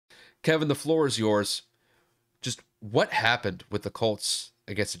Kevin, the floor is yours. Just what happened with the Colts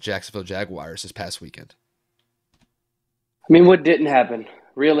against the Jacksonville Jaguars this past weekend? I mean, what didn't happen?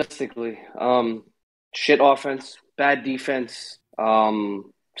 Realistically, shit offense, bad defense.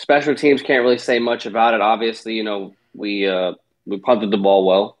 Special teams can't really say much about it. Obviously, we punted the ball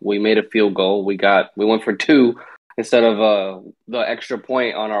well. We made a field goal. We went for two instead of the extra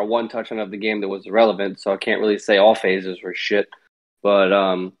point on our one touchdown of the game that was irrelevant. So I can't really say all phases were shit. But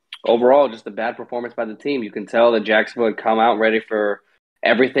overall, just a bad performance by the team. You can tell that Jacksonville had come out ready for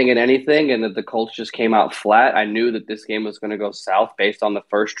everything and anything, and that the Colts just came out flat. I knew that this game was going to go south based on the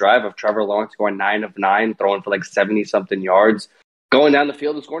first drive of Trevor Lawrence going 9 of 9, throwing for like 70 something yards, going down the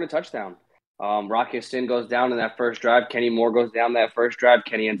field and scoring a touchdown. Rocky Sin goes down in that first drive. Kenny Moore goes down that first drive.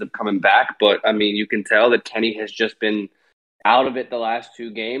 Kenny ends up coming back, but I mean, you can tell that Kenny has just been out of it the last two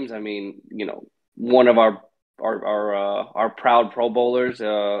games. I mean, one of our proud Pro Bowlers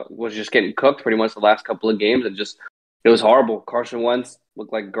was just getting cooked pretty much the last couple of games, and just it was horrible. Carson Wentz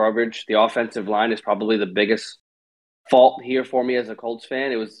looked like garbage. The offensive line is probably the biggest fault here for me as a Colts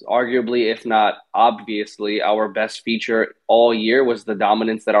fan. It was arguably, if not obviously, our best feature all year was the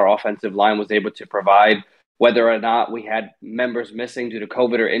dominance that our offensive line was able to provide. Whether or not we had members missing due to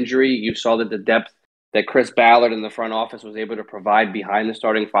COVID or injury, you saw that the depth that Chris Ballard in the front office was able to provide behind the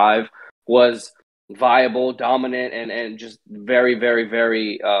starting five was viable, dominant, and just very, very,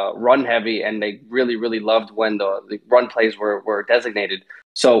 very run heavy. And they really, really loved when the run plays were designated.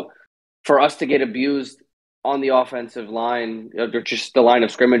 So for us to get abused on the offensive line, or just the line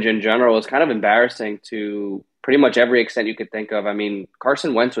of scrimmage in general, is kind of embarrassing to pretty much every extent you could think of. I mean,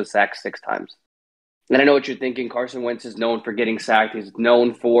 Carson Wentz was sacked 6 times. And I know what you're thinking. Carson Wentz is known for getting sacked. He's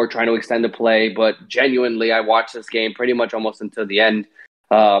known for trying to extend the play. But genuinely, I watched this game pretty much almost until the end.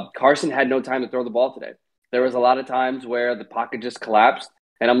 Carson had no time to throw the ball today. There was a lot of times where the pocket just collapsed.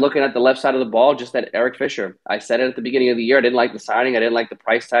 And I'm looking at the left side of the ball, just at Eric Fisher. I said it at the beginning of the year. I didn't like the signing. I didn't like the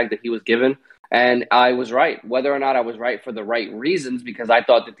price tag that he was given. And I was right. Whether or not I was right for the right reasons, because I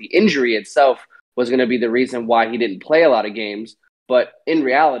thought that the injury itself was going to be the reason why he didn't play a lot of games. But in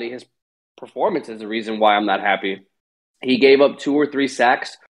reality, his performance is the reason why I'm not happy. He gave up 2 or 3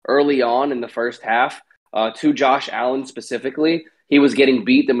 sacks early on in the first half to Josh Allen specifically. He was getting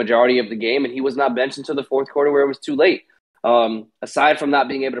beat the majority of the game, and he was not benched until the fourth quarter where it was too late. Aside from not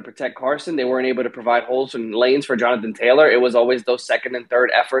being able to protect Carson, they weren't able to provide holes and lanes for Jonathan Taylor. It was always those second and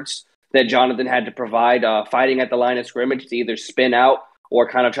third efforts that Jonathan had to provide, fighting at the line of scrimmage to either spin out or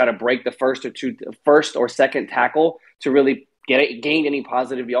kind of try to break the first or second tackle to really gain any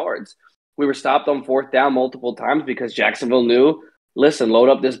positive yards. We were stopped on fourth down multiple times because Jacksonville knew, listen, load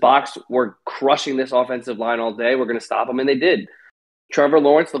up this box. We're crushing this offensive line all day. We're going to stop them, and they did. Trevor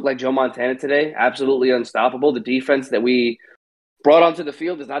Lawrence looked like Joe Montana today, absolutely unstoppable. The defense that we brought onto the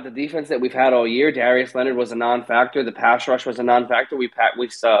field is not the defense that we've had all year. Darius Leonard was a non-factor. The pass rush was a non-factor. We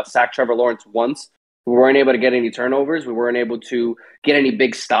sacked Trevor Lawrence once. We weren't able to get any turnovers. We weren't able to get any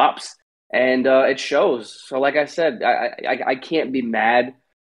big stops, and it shows. So like I said, I can't be mad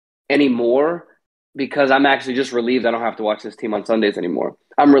anymore because I'm actually just relieved I don't have to watch this team on Sundays anymore.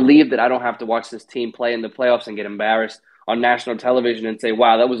 I'm relieved that I don't have to watch this team play in the playoffs and get embarrassed on national television and say,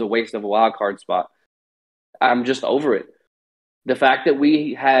 wow, that was a waste of a wild card spot. I'm just over it. The fact that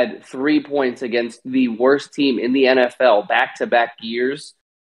we had 3 points against the worst team in the NFL back-to-back years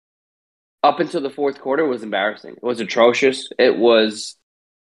up until the fourth quarter was embarrassing. It was atrocious. It was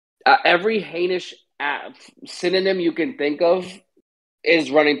every heinous synonym you can think of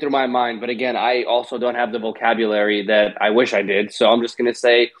is running through my mind. But again, I also don't have the vocabulary that I wish I did. So I'm just going to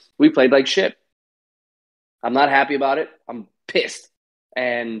say we played like shit. I'm not happy about it. I'm pissed.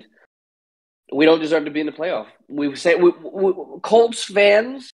 And we don't deserve to be in the playoff. Colts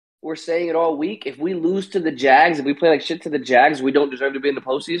fans were saying it all week. If we lose to the Jags, if we play like shit to the Jags, we don't deserve to be in the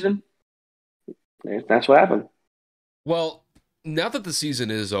postseason. That's what happened. Well, now that the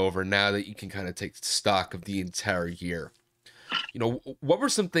season is over, now that you can kind of take stock of the entire year, what were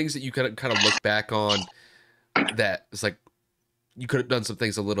some things that you could kind of look back on that it's like you could have done some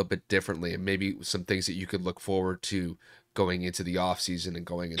things a little bit differently, and maybe some things that you could look forward to going into the off season and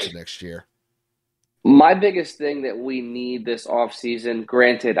going into next year? My biggest thing that we need this offseason,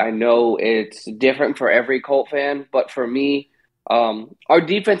 granted, I know it's different for every Colt fan, but for me, our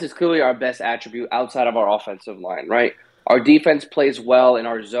defense is clearly our best attribute outside of our offensive line, right? Our defense plays well in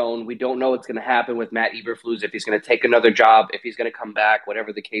our zone. We don't know what's going to happen with Matt Eberflus, if he's going to take another job, if he's going to come back,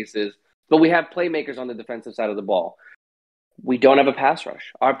 whatever the case is. But we have playmakers on the defensive side of the ball. We don't have a pass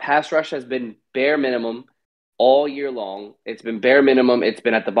rush. Our pass rush has been bare minimum all year long. It's been bare minimum. It's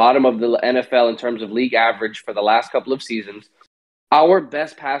been at the bottom of the NFL in terms of league average for the last couple of seasons. Our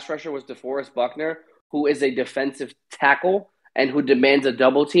best pass rusher was DeForest Buckner, who is a defensive tackle and who demands a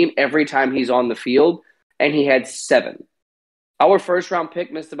double team every time he's on the field, and he had 7. Our first round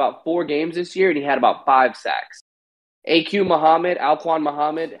pick missed about 4 games this year, and he had about 5 sacks. Alquan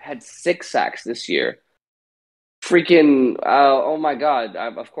Muhammad, had 6 sacks this year. Freaking, oh my God.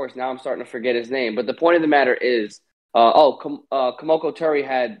 Of course, now I'm starting to forget his name. But the point of the matter is, Kamoko Turi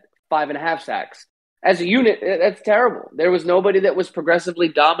had 5.5 sacks. As a unit, that's terrible. There was nobody that was progressively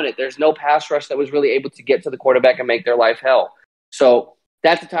dominant. There's no pass rush that was really able to get to the quarterback and make their life hell. So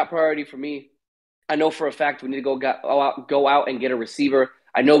that's a top priority for me. I know for a fact we need to go out and get a receiver.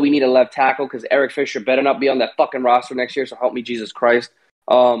 I know we need a left tackle because Eric Fisher better not be on that fucking roster next year. So help me, Jesus Christ.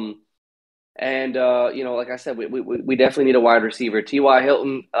 Like I said, we definitely need a wide receiver. T.Y.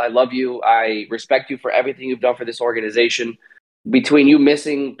 Hilton, I love you. I respect you for everything you've done for this organization. Between you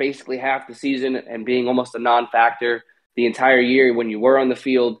missing basically half the season and being almost a non-factor the entire year when you were on the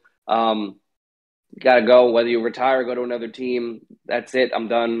field, you got to go. Whether you retire or go to another team, that's it. I'm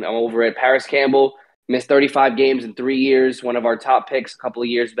done. I'm over it. Paris Campbell missed 35 games in 3 years, one of our top picks a couple of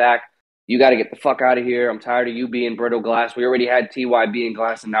years back. You got to get the fuck out of here. I'm tired of you being brittle glass. We already had T.Y. being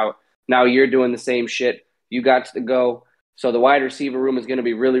glass, and now you're doing the same shit. You got to go. So the wide receiver room is going to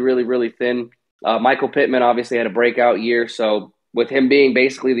be really, really, really thin. Michael Pittman obviously had a breakout year. So with him being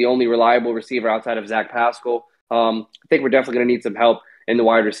basically the only reliable receiver outside of Zach Pascal, I think we're definitely going to need some help in the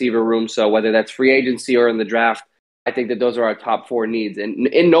wide receiver room. So whether that's free agency or in the draft, I think that those are our top 4 needs. And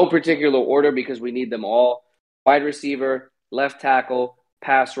in no particular order because we need them all. Wide receiver, left tackle,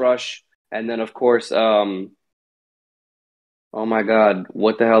 pass rush, and then, of course, oh my God,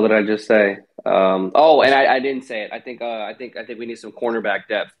 what the hell did I just say? And I didn't say it. I think we need some cornerback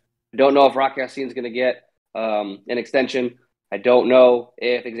depth. I don't know if Rock Yacin's going to get an extension. I don't know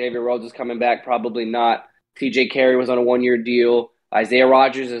if Xavier Rhodes is coming back. Probably not. TJ Carey was on a 1-year deal. Isaiah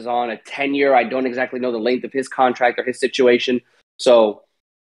Rodgers is on a 10-year. I don't exactly know the length of his contract or his situation. So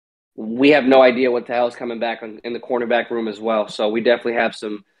we have no idea what the hell is coming back in the cornerback room as well. So we definitely have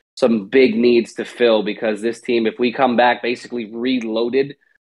some big needs to fill because this team, if we come back basically reloaded,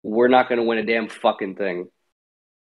 we're not going to win a damn fucking thing.